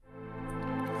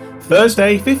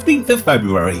Thursday, 15th of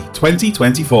February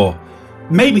 2024.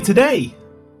 Maybe today.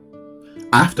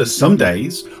 After some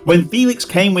days, when Felix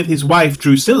came with his wife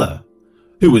Drusilla,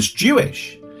 who was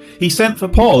Jewish, he sent for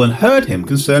Paul and heard him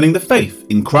concerning the faith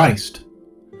in Christ.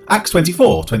 Acts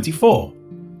 24:24.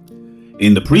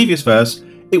 In the previous verse,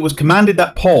 it was commanded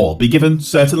that Paul be given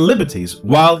certain liberties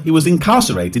while he was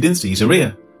incarcerated in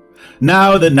Caesarea.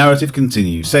 Now the narrative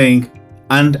continues, saying,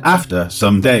 "and after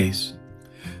some days."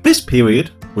 This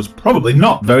period was probably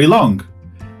not very long.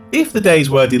 If the days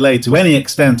were delayed to any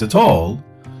extent at all,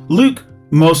 Luke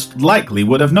most likely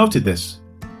would have noted this.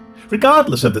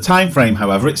 Regardless of the time frame,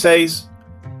 however, it says,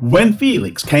 "when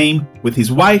Felix came with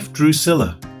his wife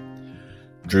Drusilla."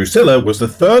 Drusilla was the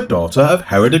third daughter of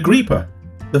Herod Agrippa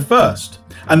I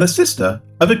and the sister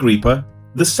of Agrippa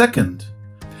II.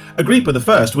 Agrippa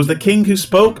I was the king who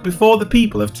spoke before the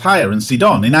people of Tyre and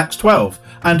Sidon in Acts 12,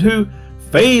 and who,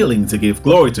 failing to give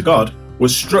glory to God,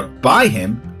 was struck by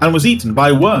him and was eaten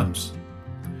by worms.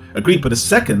 Agrippa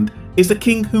II is the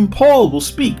king whom Paul will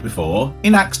speak before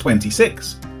in Acts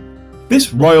 26.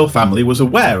 This royal family was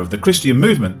aware of the Christian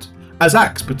movement, as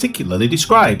Acts particularly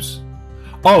describes.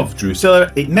 Of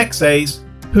Drusilla, it next says,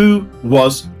 who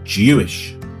was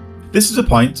Jewish. This is a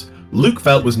point Luke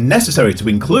felt was necessary to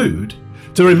include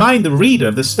to remind the reader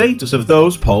of the status of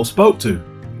those Paul spoke to.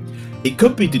 It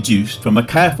could be deduced from a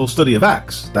careful study of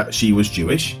Acts that she was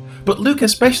Jewish, but Luke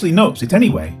especially notes it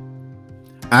anyway.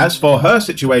 As for her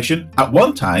situation, at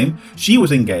one time she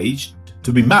was engaged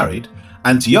to be married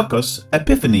Antiochus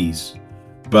Epiphanes,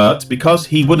 but because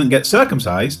he wouldn't get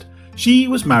circumcised, she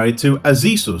was married to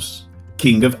Azizus,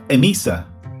 king of Emesa.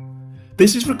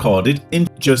 This is recorded in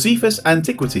Josephus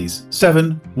Antiquities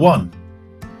 7:1.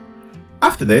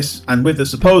 After this, and with the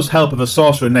supposed help of a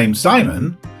sorcerer named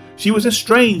Simon, she was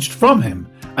estranged from him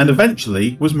and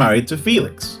eventually was married to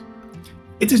Felix.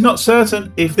 It is not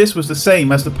certain if this was the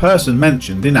same as the person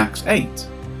mentioned in Acts 8.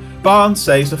 Barnes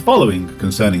says the following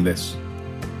concerning this.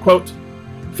 Quote,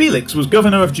 "Felix was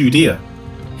governor of Judea.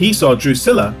 He saw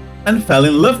Drusilla and fell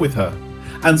in love with her,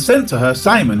 and sent to her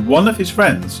Simon, one of his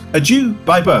friends, a Jew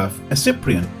by birth, a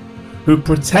Cyprian, who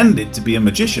pretended to be a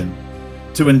magician,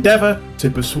 to endeavour to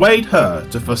persuade her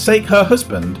to forsake her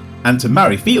husband and to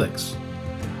marry Felix.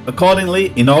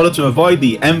 Accordingly, in order to avoid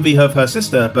the envy of her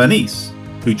sister Bernice,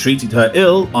 who treated her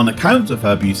ill on account of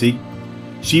her beauty,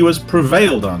 she was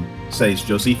prevailed on, says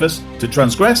Josephus, to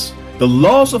transgress the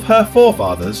laws of her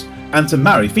forefathers and to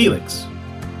marry Felix."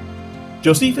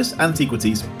 Josephus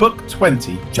Antiquities, Book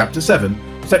 20, Chapter 7,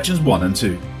 Sections 1 and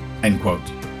 2. End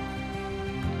quote.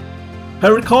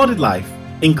 Her recorded life,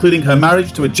 including her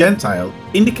marriage to a Gentile,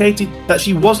 indicated that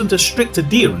she wasn't a strict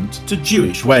adherent to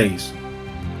Jewish ways.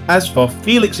 As for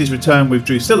Felix's return with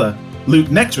Drusilla,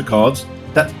 Luke next records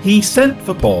that he sent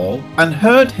for Paul and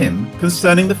heard him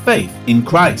concerning the faith in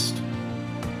Christ.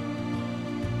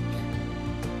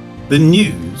 The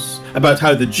news about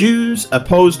how the Jews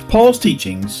opposed Paul's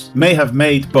teachings may have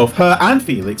made both her and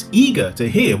Felix eager to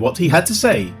hear what he had to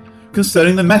say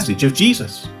concerning the message of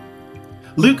Jesus.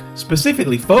 Luke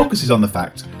specifically focuses on the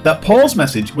fact that Paul's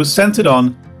message was centered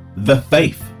on the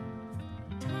faith.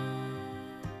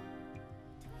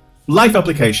 Life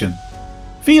application.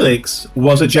 Felix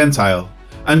was a Gentile,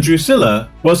 and Drusilla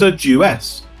was a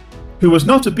Jewess, who was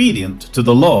not obedient to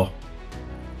the law.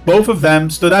 Both of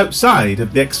them stood outside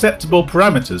of the acceptable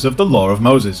parameters of the law of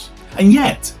Moses, and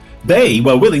yet they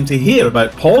were willing to hear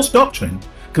about Paul's doctrine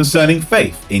concerning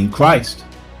faith in Christ.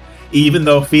 Even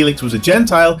though Felix was a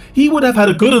Gentile, he would have had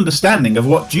a good understanding of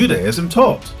what Judaism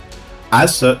taught.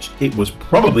 As such, it was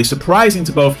probably surprising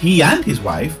to both he and his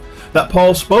wife that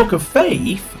Paul spoke of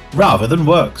faith rather than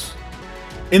works.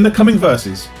 In the coming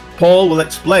verses, Paul will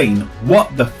explain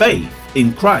what the faith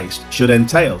in Christ should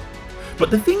entail, but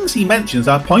the things he mentions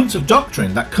are points of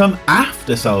doctrine that come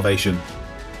after salvation.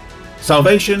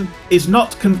 Salvation is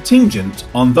not contingent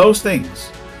on those things,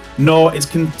 nor is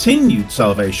continued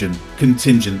salvation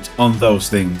contingent on those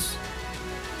things.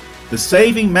 The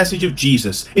saving message of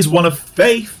Jesus is one of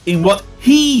faith in what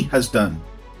he has done.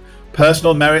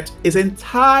 Personal merit is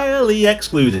entirely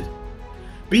excluded.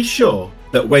 Be sure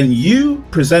that when you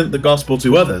present the gospel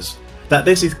to others, that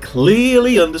this is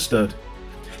clearly understood.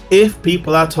 If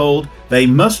people are told they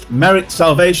must merit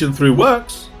salvation through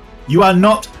works, you are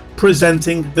not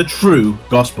presenting the true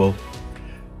gospel.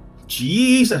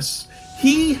 Jesus,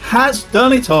 he has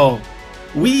done it all.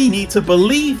 We need to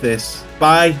believe this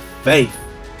by faith.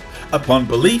 Upon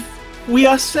belief, we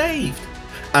are saved.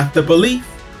 After belief,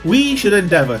 we should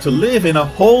endeavour to live in a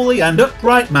holy and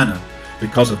upright manner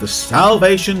because of the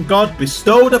salvation God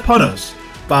bestowed upon us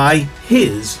by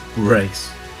his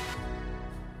grace.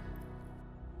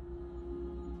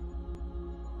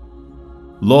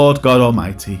 Lord God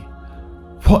Almighty,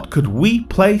 what could we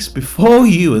place before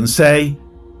you and say,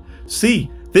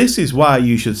 "See, this is why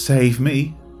you should save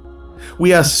me"?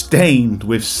 We are stained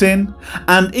with sin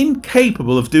and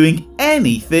incapable of doing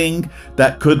anything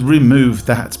that could remove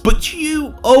that. But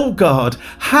you, O God,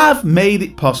 have made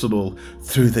it possible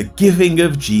through the giving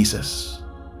of Jesus.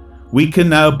 We can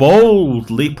now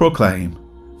boldly proclaim,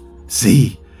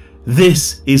 "See,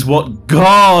 this is what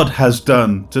God has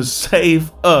done to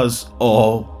save us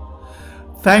all."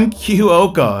 Thank you, O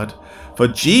God, for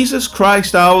Jesus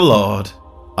Christ our Lord.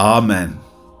 Amen.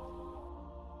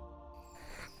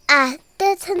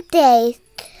 After some days,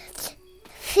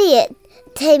 Felix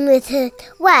came with his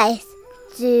wife,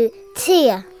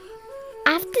 Drusilla.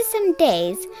 After some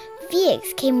days,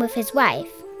 Felix came with his wife,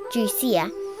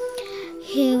 Drusilla,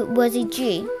 who was a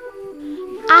Jew.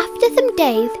 After some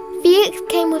days, Felix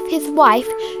came with his wife,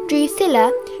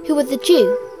 Drusilla, who was a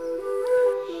Jew.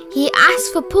 He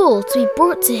asked for Paul to be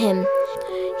brought to him.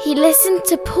 He listened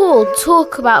to Paul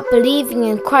talk about believing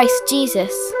in Christ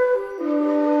Jesus.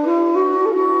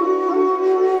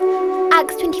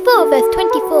 Acts 24, verse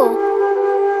 24.